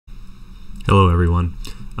Hello everyone.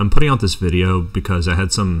 I'm putting out this video because I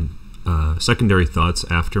had some secondary thoughts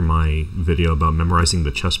after my video about memorizing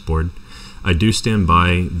the chessboard. I do stand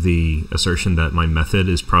by the assertion that my method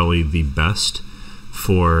is probably the best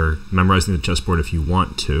for memorizing the chessboard if you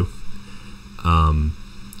want to.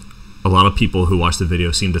 A lot of people who watch the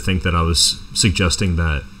video seem to think that I was suggesting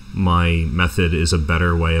that my method is a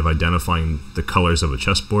better way of identifying the colors of a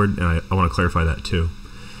chessboard, and I want to clarify that too.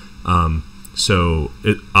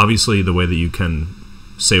 Obviously the way that you can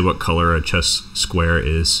say what color a chess square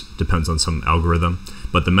is depends on some algorithm,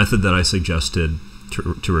 but the method that I suggested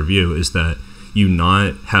to review is that you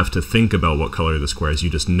not have to think about what color the square is, you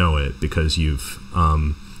just know it because you've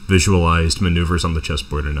visualized maneuvers on the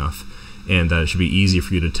chessboard enough, and that it should be easy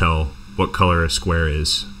for you to tell what color a square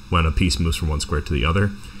is when a piece moves from one square to the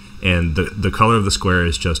other. And the color of the square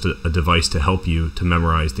is just a device to help you to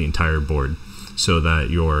memorize the entire board, so that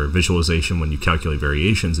your visualization when you calculate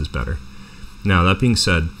variations is better. Now, that being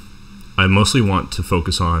said, I mostly want to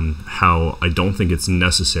focus on how I don't think it's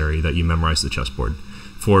necessary that you memorize the chessboard.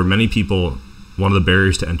 For many people, one of the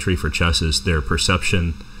barriers to entry for chess is their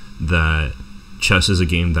perception that chess is a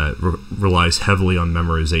game that relies heavily on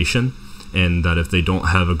memorization, and that if they don't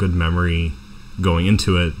have a good memory going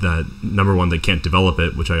into it, that number one, they can't develop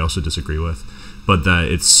it, which I also disagree with, but that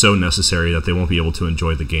it's so necessary that they won't be able to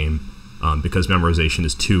enjoy the game because memorization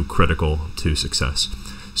is too critical to success.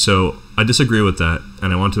 So I disagree with that,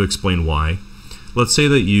 and I want to explain why. Let's say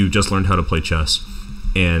that you just learned how to play chess,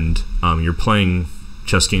 and you're playing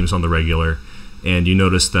chess games on the regular, and you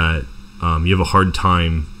notice that you have a hard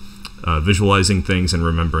time visualizing things and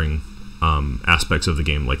remembering aspects of the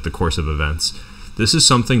game, like the course of events. This is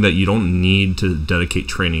something that you don't need to dedicate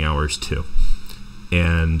training hours to.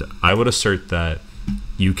 And I would assert that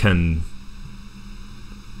you can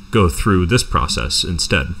go through this process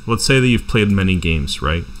instead. Let's say that you've played many games,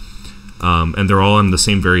 right? And they're all in the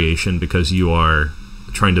same variation because you are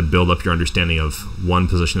trying to build up your understanding of one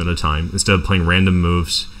position at a time. Instead of playing random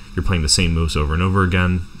moves, you're playing the same moves over and over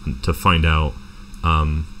again to find out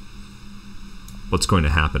what's going to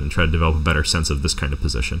happen and try to develop a better sense of this kind of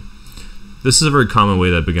position. This is a very common way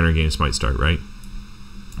that beginner games might start, right?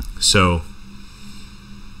 So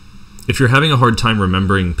if you're having a hard time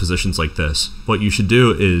remembering positions like this, what you should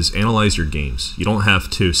do is analyze your games. You don't have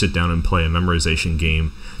to sit down and play a memorization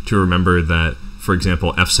game to remember that, for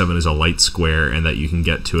example, f7 is a light square and that you can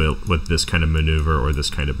get to it with this kind of maneuver or this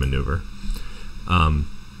kind of maneuver.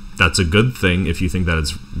 That's a good thing if you think that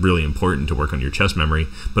it's really important to work on your chess memory,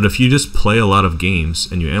 but if you just play a lot of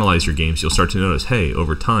games and you analyze your games, you'll start to notice, hey,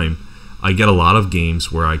 over time, I get a lot of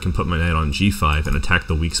games where I can put my knight on g5 and attack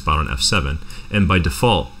the weak spot on f7, and by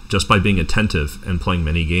default, just by being attentive and playing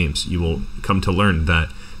many games, you will come to learn that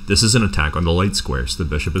this is an attack on the light squares. The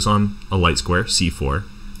bishop is on a light square, c4,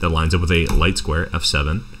 that lines up with a light square,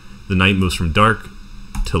 f7. The knight moves from dark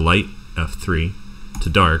to light, f3, to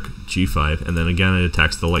dark, g5, and then again it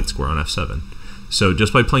attacks the light square on f7. So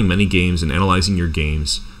just by playing many games and analyzing your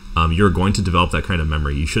games, you're going to develop that kind of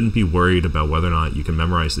memory. You shouldn't be worried about whether or not you can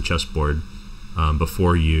memorize the chessboard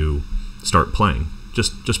before you start playing.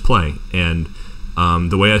 Just play. And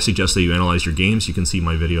the way I suggest that you analyze your games, you can see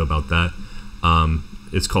my video about that.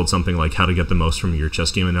 It's called something like How to Get the Most from Your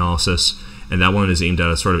Chess Game Analysis, and that one is aimed at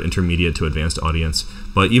a sort of intermediate to advanced audience.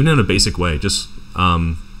 But even in a basic way, just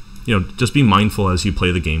be mindful as you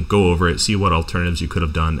play the game. Go over it, see what alternatives you could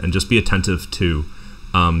have done, and just be attentive to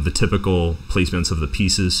the typical placements of the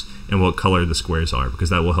pieces and what color the squares are, because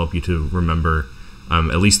that will help you to remember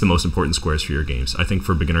at least the most important squares for your games. I think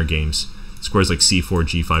for beginner games, squares like c4,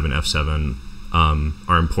 g5, and f7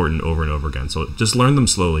 are important over and over again. So just learn them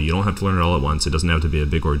slowly. You don't have to learn it all at once. It doesn't have to be a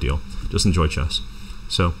big ordeal. Just enjoy chess.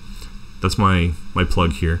 So that's my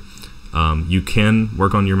plug here. You can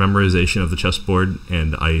work on your memorization of the chessboard,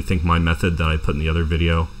 and I think my method that I put in the other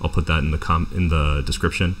video, I'll put that in the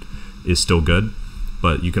description, is still good.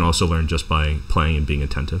 But you can also learn just by playing and being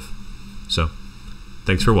attentive. So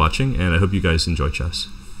thanks for watching, and I hope you guys enjoy chess.